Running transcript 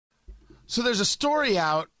So there's a story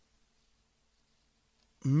out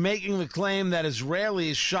making the claim that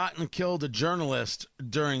Israelis shot and killed a journalist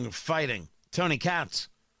during fighting. Tony Katz,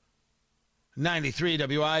 93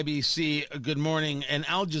 WIBC, good morning. An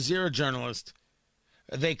Al Jazeera journalist,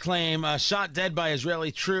 they claim, shot dead by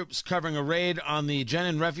Israeli troops covering a raid on the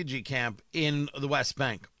Jenin refugee camp in the West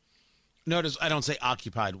Bank. Notice I don't say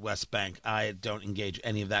occupied West Bank. I don't engage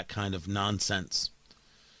any of that kind of nonsense.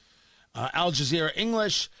 Al Jazeera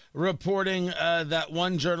English reporting that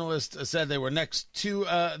one journalist said they were next to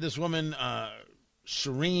this woman,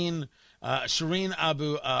 Shireen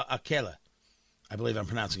Abu Akleh. I believe I'm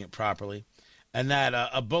pronouncing it properly. And that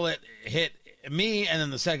a bullet hit me, and then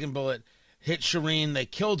the second bullet hit Shireen. They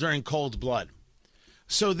killed her in cold blood.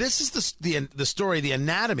 So this is the story, the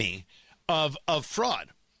anatomy of fraud,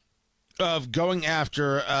 of going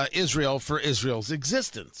after Israel for Israel's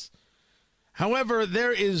existence. However,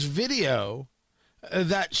 there is video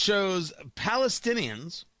that shows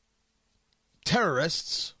Palestinians,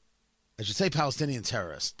 terrorists, I should say Palestinian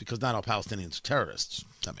terrorists, because not all Palestinians are terrorists.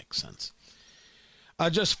 That makes sense.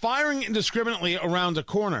 Just firing indiscriminately around a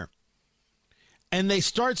corner. And they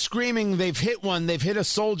start screaming, they've hit one, they've hit a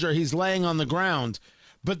soldier, he's laying on the ground.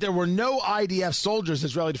 But there were no IDF soldiers,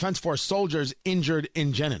 Israeli Defense Force soldiers, injured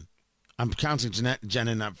in Jenin. I'm counting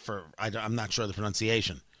Jenin up for, I'm not sure of the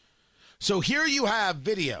pronunciation. So here you have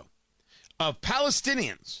video of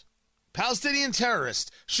Palestinians, Palestinian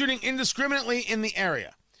terrorists, shooting indiscriminately in the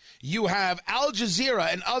area. You have Al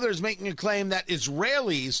Jazeera and others making a claim that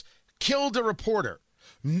Israelis killed a reporter.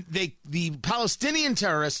 The Palestinian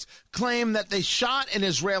terrorists claim that they shot an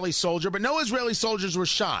Israeli soldier, but no Israeli soldiers were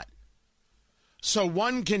shot. So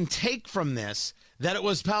one can take from this that it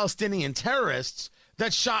was Palestinian terrorists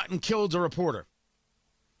that shot and killed a reporter.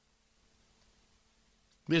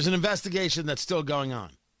 There's an investigation that's still going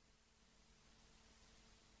on.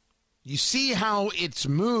 You see how it's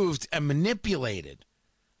moved and manipulated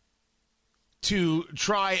to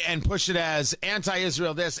try and push it as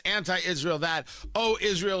anti-Israel this, anti-Israel that. Oh,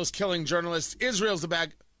 Israel is killing journalists. Israel's the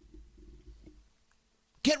bad.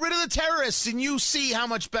 Get rid of the terrorists and you see how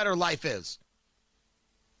much better life is.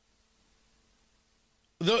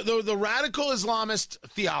 The radical Islamist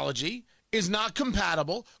theology is not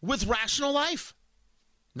compatible with rational life.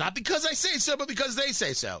 Not because I say so, but because they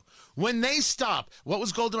say so. When they stop, what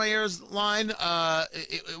was Golda Meir's line?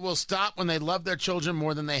 It will stop when they love their children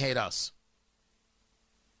more than they hate us.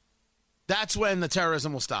 That's when the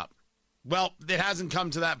terrorism will stop. Well, it hasn't come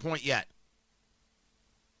to that point yet.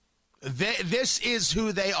 This is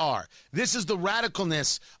who they are. This is the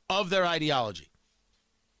radicalness of their ideology.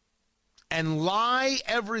 And lie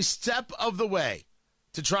every step of the way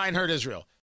to try and hurt Israel.